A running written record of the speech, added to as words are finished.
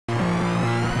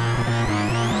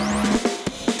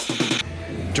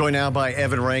Joined now by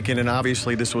Evan Rankin, and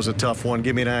obviously this was a tough one.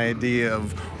 Give me an idea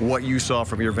of what you saw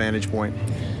from your vantage point.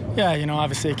 Yeah,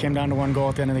 obviously it came down to one goal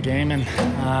at the end of the game, and,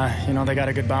 they got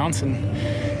a good bounce, and,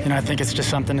 I think it's just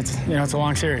something, it's a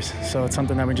long series, so it's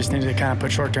something that we just need to kind of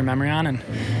put short-term memory on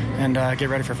and get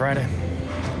ready for Friday.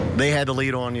 They had the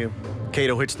lead on you.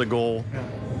 Cato hits the goal. Yeah.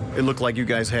 It looked like you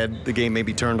guys had the game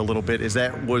maybe turned a little bit. Is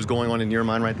that what was going on in your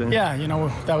mind right then? Yeah,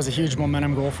 that was a huge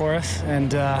momentum goal for us.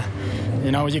 And,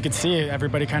 you could see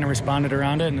everybody kind of responded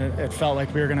around it, and it felt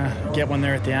like we were going to get one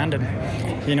there at the end.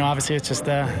 And, obviously it's just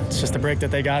the break that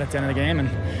they got at the end of the game. And,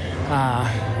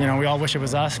 we all wish it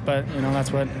was us, but,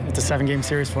 that's what it's a 7-game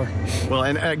series for. Well,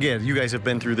 and again, you guys have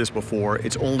been through this before.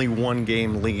 It's only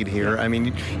 1-game lead here. I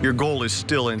mean, your goal is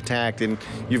still intact, and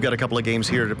you've got a couple of games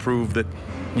here to prove that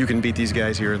you can beat these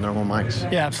guys here in their home ice.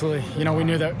 Yeah, absolutely. We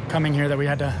knew that coming here that we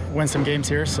had to win some games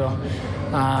here, so,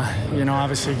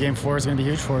 obviously Game 4 is going to be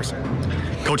huge for us.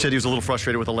 Coach said he was a little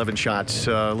frustrated with 11 shots.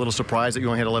 A little surprised that you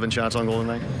only had 11 shots on goal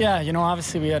tonight? Yeah,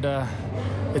 obviously we had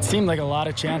it seemed like a lot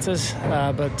of chances,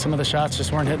 but some of the shots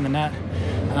just weren't hitting the net.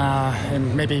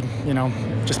 And maybe,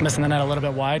 just missing the net a little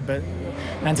bit wide, but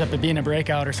ends up being a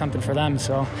breakout or something for them.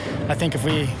 So I think if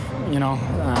we,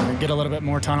 get a little bit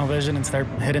more tunnel vision and start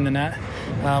hitting the net,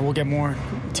 we'll get more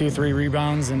 2-3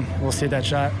 rebounds, and we'll see that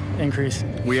shot increase.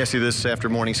 We asked you this after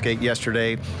morning skate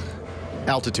yesterday.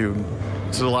 Altitude.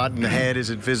 It's a lot in the head. Is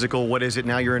it physical? What is it?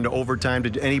 Now you're into overtime.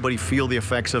 Did anybody feel the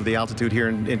effects of the altitude here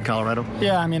in Colorado?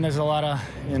 Yeah, there's a lot of,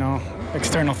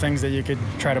 external things that you could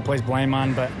try to place blame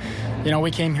on, but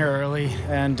we came here early,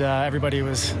 and everybody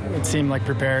was, it seemed like,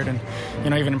 prepared, and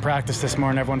even in practice this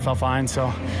morning everyone felt fine, so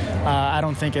I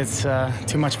don't think it's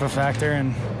too much of a factor,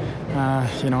 and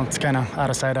it's kind of out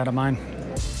of sight, out of mind.